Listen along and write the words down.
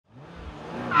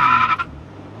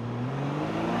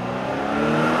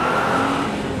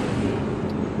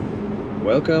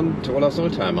Welcome to Olaf's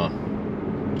Oldtimer.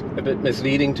 A bit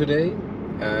misleading today,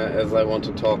 as I want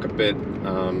to talk a bit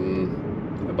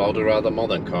about a rather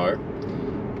modern car.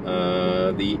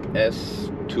 The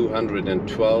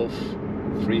S212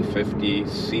 350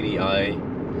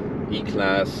 CDI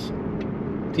E-Class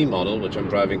T model, which I'm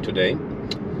driving today,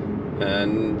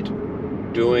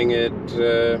 and doing it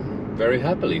very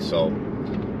happily so.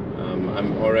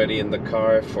 I'm already in the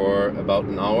car for about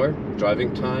an hour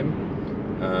driving time.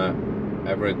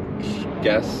 Average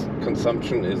gas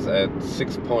consumption is at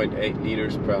 6.8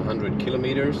 liters per 100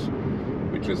 kilometers,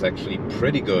 which is actually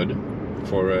pretty good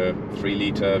for a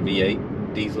 3-liter V8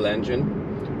 diesel engine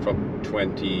from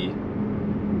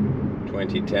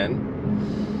 2010.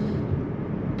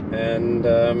 And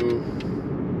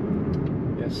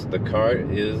yes, the car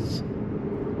is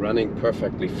running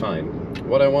perfectly fine.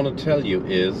 What I want to tell you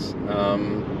is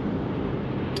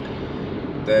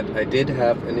that I did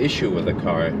have an issue with the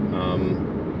car.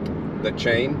 The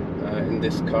chain in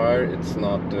this car, it's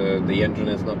not the engine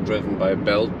is not driven by a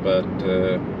belt, but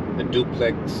a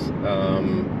duplex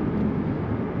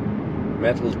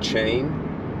metal chain,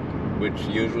 which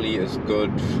usually is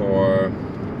good for,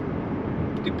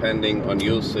 depending on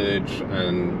usage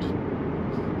and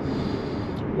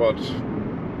what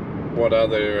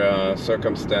other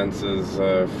circumstances,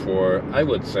 for, I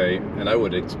would say, and I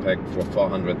would expect, for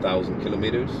 400,000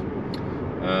 kilometers.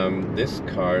 This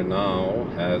car now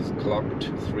has clocked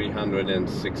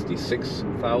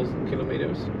 366,000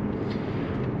 kilometers,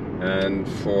 and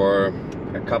for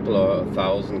a couple of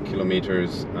thousand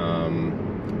kilometers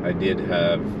I did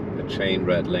have a chain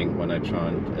rattling when I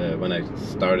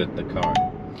started the car.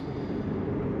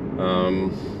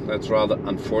 That's rather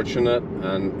unfortunate,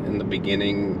 and in the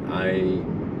beginning I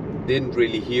didn't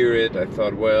really hear it. I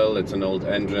thought, well, it's an old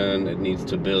engine, it needs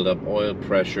to build up oil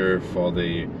pressure for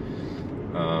the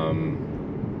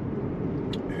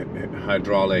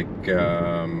hydraulic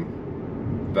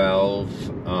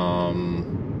valve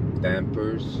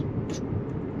dampers.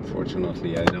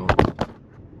 Unfortunately, I don't.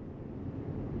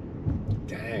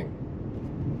 Dang.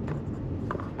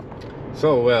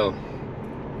 So, well,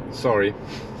 sorry.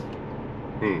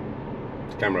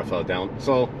 The camera fell down.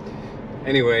 So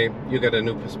anyway, you get a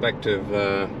new perspective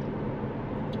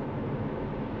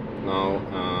now.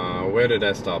 Where did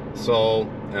I stop? So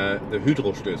the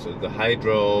Hydrostöße, the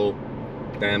hydro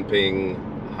damping,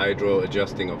 hydro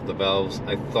adjusting of the valves,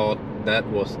 I thought that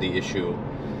was the issue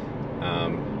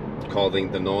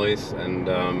causing the noise, and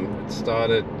it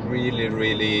started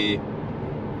really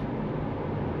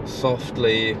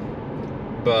softly,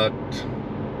 but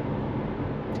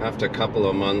after a couple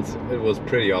of months it was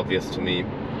pretty obvious to me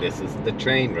this is the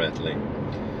chain rattling.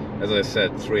 As I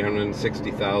said,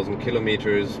 360,000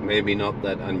 kilometers, maybe not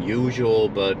that unusual,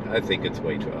 but I think it's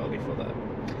way too early for that.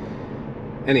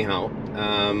 Anyhow,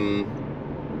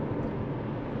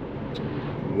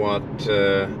 what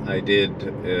I did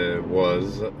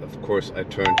was, of course, I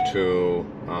turned to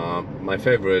my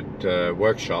favorite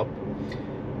workshop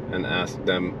and asked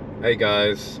them, hey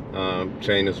guys,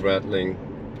 chain is rattling,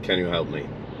 can you help me?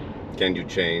 Can you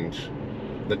change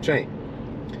the chain?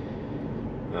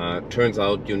 Turns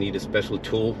out you need a special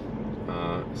tool,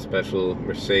 special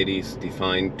Mercedes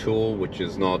defined tool, which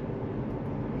is not,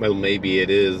 well, maybe it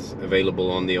is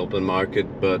available on the open market,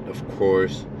 but of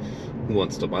course, who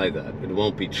wants to buy that? It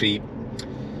won't be cheap.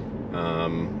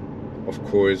 Of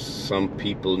course, some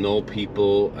people know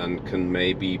people and can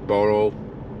maybe borrow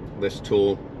this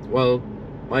tool. Well,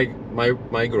 my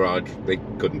garage, they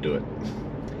couldn't do it.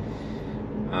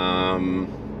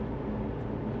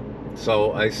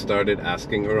 So I started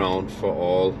asking around for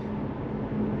all,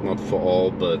 not for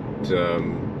all, but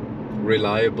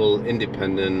reliable,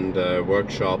 independent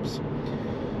workshops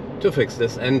to fix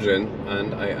this engine.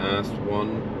 And I asked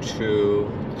 1, 2,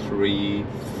 3,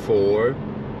 4.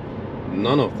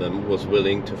 None of them was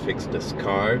willing to fix this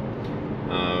car.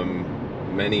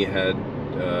 Many had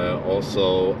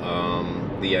also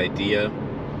the idea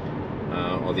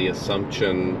or the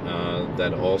assumption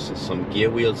that also some gear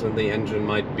wheels in the engine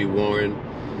might be worn.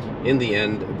 In the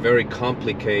end, very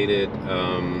complicated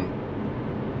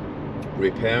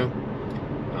repair,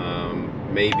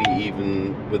 maybe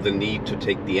even with the need to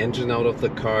take the engine out of the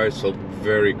car, so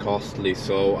very costly.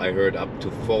 So I heard up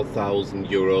to 4,000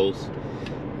 euros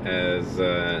as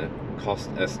cost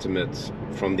estimates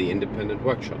from the independent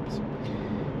workshops.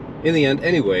 In the end,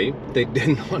 anyway, they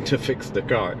didn't want to fix the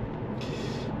car.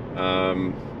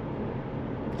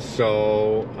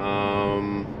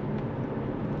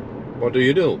 What do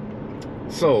you do?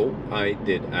 So I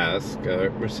did ask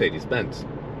Mercedes-Benz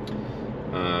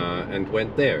and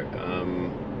went there.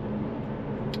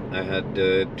 I had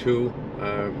two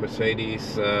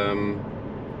Mercedes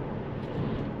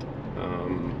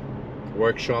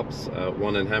workshops,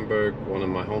 one in Hamburg, one in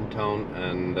my hometown,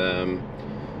 and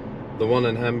the one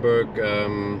in Hamburg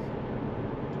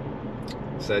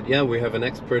said, yeah, we have an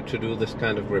expert to do this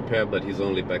kind of repair, but he's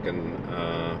only back in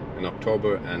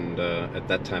October, and at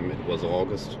that time it was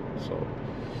August, so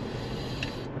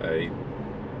I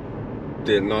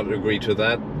did not agree to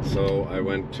that. So I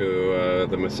went to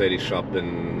the Mercedes shop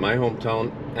in my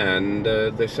hometown, and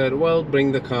they said, well,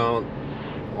 bring the car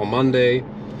on Monday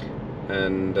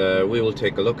and we will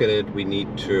take a look at it. We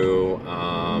need to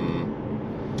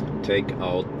take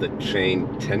out the chain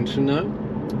tensioner,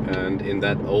 and in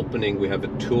that opening we have a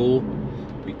tool.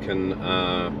 We can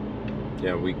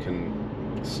we can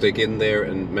stick in there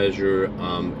and measure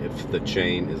if the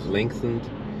chain is lengthened,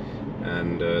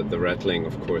 and the rattling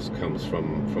of course comes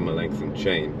from a lengthened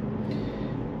chain.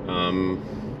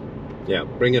 Yeah,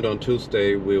 bring it on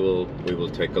Tuesday. We will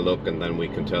take a look, and then we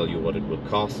can tell you what it will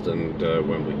cost and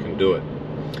when we can do it.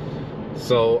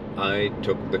 So I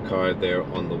took the car there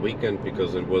on the weekend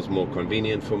because it was more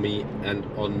convenient for me, and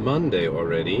on Monday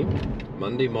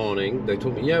morning, they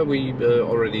told me, yeah, we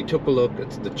already took a look,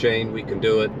 it's the chain, we can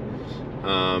do it.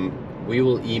 We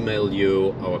will email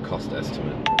you our cost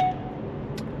estimate.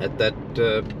 At that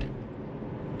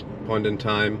point in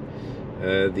time,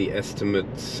 the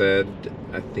estimate said,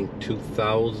 I think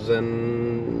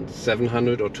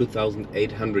 2,700 or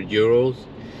 2,800 euros,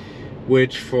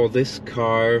 which for this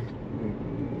car,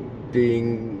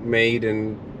 being made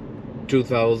in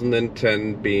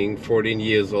 2010, being 14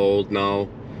 years old now,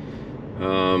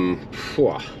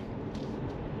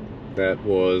 that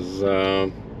was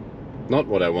not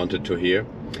what I wanted to hear.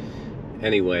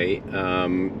 Anyway,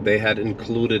 they had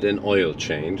included an oil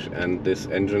change, and this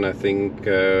engine, I think,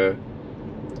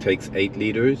 takes 8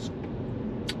 liters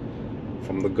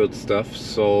from the good stuff.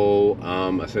 So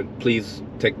I said, please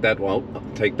take that out.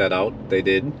 They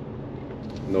did,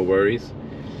 no worries.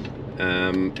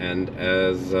 And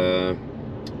as an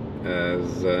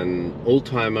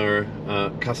old-timer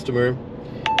customer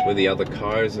with the other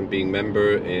cars and being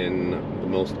member in the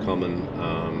most common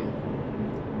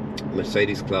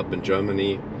Mercedes club in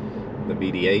Germany, the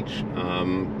BDH,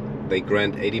 they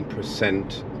grant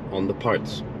 18% on the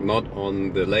parts, not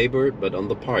on the labor but on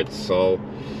the parts. So,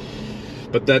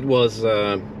 but that was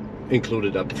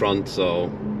included up front, so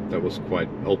that was quite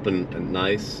open and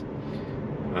nice.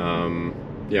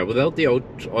 Yeah, without the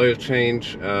oil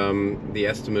change, the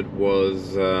estimate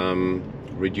was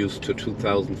reduced to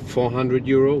 2,400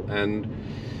 euro, and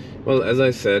well, as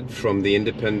I said, from the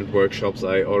independent workshops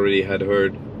I already had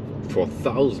heard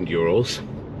 4,000 euros.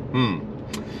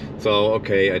 So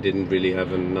okay, I didn't really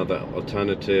have another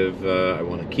alternative. I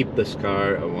want to keep this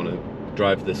car, I want to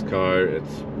drive this car.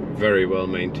 It's very well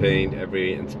maintained,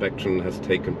 every inspection has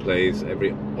taken place,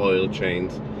 every oil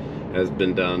change has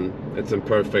been done, it's in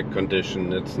perfect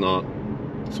condition, it's not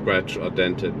scratched or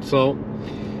dented. So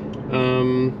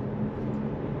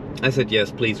I said,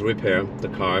 yes, please repair the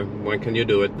car. When can you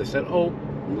do it? They said, oh,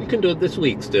 we can do it this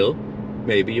week still,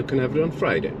 maybe you can have it on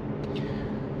Friday.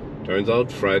 Turns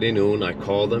out Friday noon I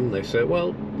call them, they said,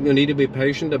 well, you need to be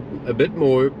patient a bit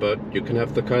more, but you can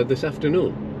have the car this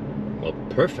afternoon. Well,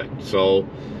 perfect. So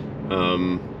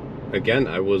again,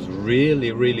 I was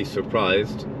really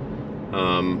surprised.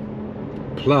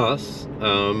 Plus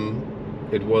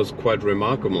it was quite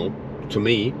remarkable to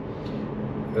me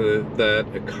that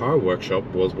a car workshop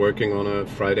was working on a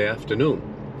Friday afternoon.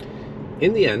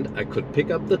 In the end, I could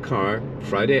pick up the car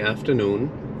Friday afternoon,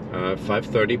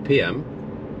 5:30 p.m.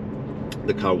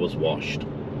 The car was washed,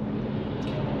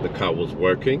 the car was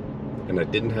working, and I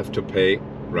didn't have to pay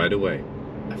right away.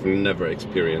 I've never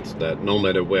experienced that. No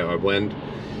matter where I went,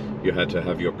 you had to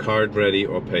have your card ready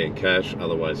or pay in cash,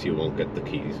 otherwise you won't get the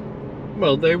keys.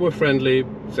 Well, they were friendly,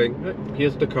 saying,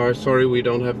 here's the car, sorry we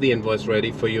don't have the invoice ready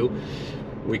for you.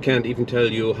 We can't even tell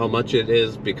you how much it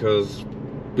is because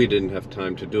we didn't have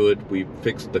time to do it. We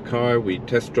fixed the car, we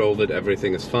test drove it,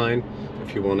 everything is fine.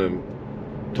 If you want to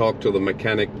talk to the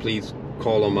mechanic, please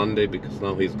call on Monday because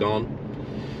now he's gone.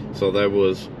 So that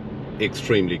was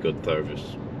extremely good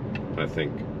service, I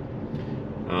think.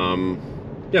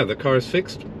 Yeah, the car is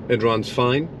fixed, it runs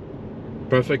fine,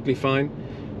 perfectly fine.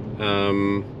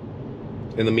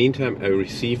 In the meantime, I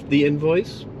received the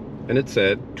invoice and it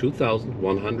said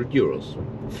 2,100 euros,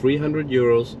 300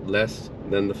 euros less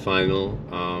than the final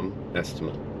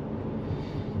estimate.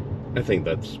 I think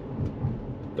that's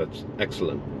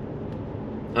excellent.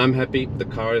 I'm happy, the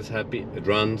car is happy, it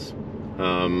runs.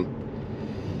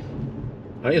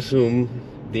 I assume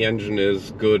the engine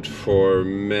is good for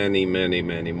many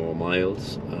more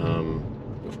miles.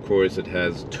 Of course, it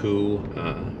has two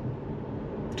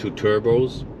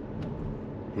turbos.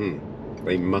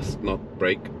 They must not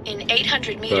break. In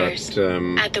 800 meters,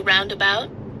 at the roundabout,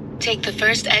 take the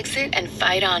first exit and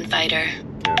fight on, fighter.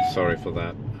 Yeah, sorry for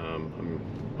that.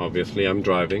 Obviously, I'm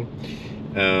driving.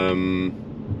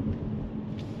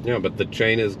 Yeah, but the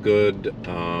chain is good.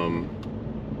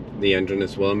 The engine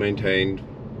is well maintained.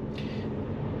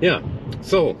 Yeah,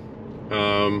 so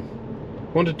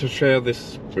wanted to share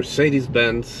this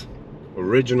Mercedes-Benz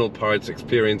original parts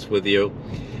experience with you.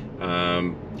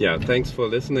 Yeah, thanks for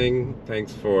listening.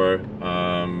 Thanks for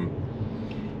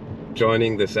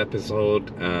joining this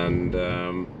episode, and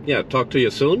yeah, talk to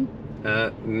you soon.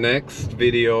 Next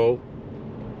video,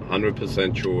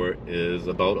 100% sure, is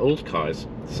about old cars.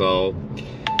 So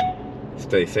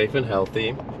stay safe and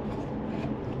healthy,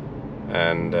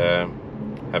 and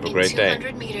have a great day. In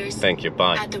 200 meters, thank you.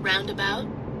 Bye. at the roundabout,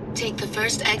 take the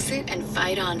first exit and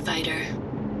fight on, fighter.